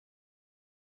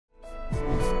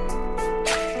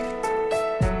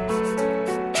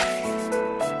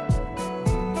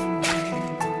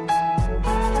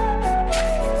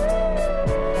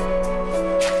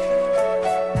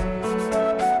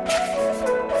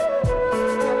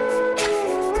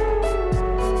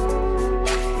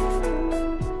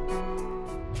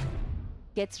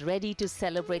gets ready to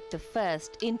celebrate the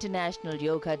first International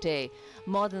Yoga Day.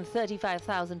 More than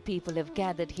 35,000 people have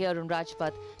gathered here in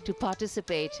Rajpath to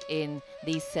participate in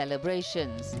these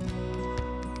celebrations.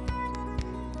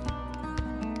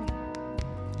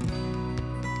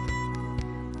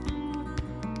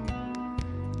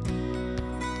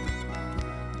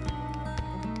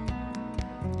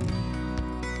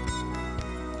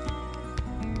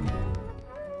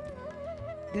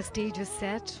 The stage is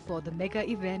set for the mega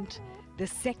event, the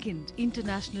second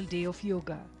International Day of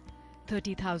Yoga.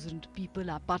 30,000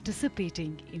 people are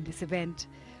participating in this event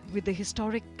with the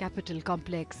historic Capitol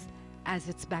complex as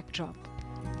its backdrop.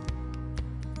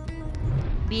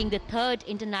 Being the third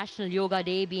International Yoga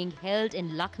Day being held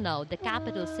in Lucknow, the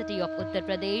capital city of Uttar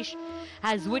Pradesh,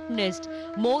 has witnessed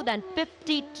more than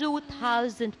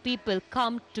 52,000 people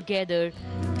come together.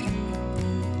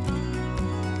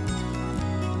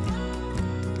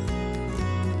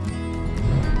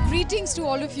 Greetings to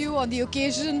all of you on the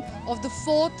occasion of the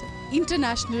 4th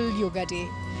International Yoga Day.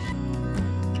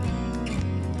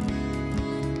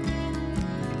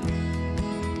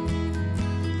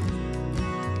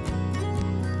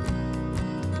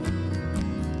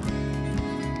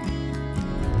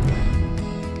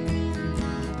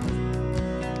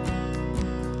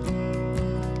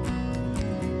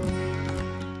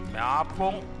 मैं आपको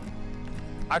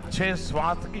अच्छे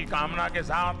स्वास्थ्य की कामना के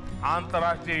साथ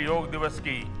अंतर्राष्ट्रीय योग दिवस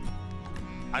की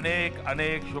अनेक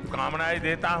अनेक शुभकामनाएं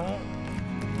देता हूं।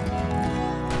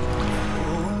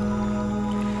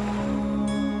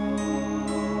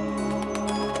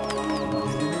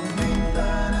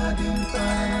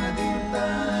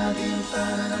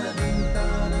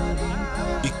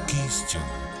 जून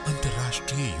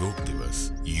अंतर्राष्ट्रीय योग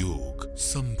दिवस। योग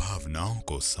संभावनाओं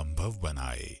को संभव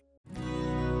बनाए।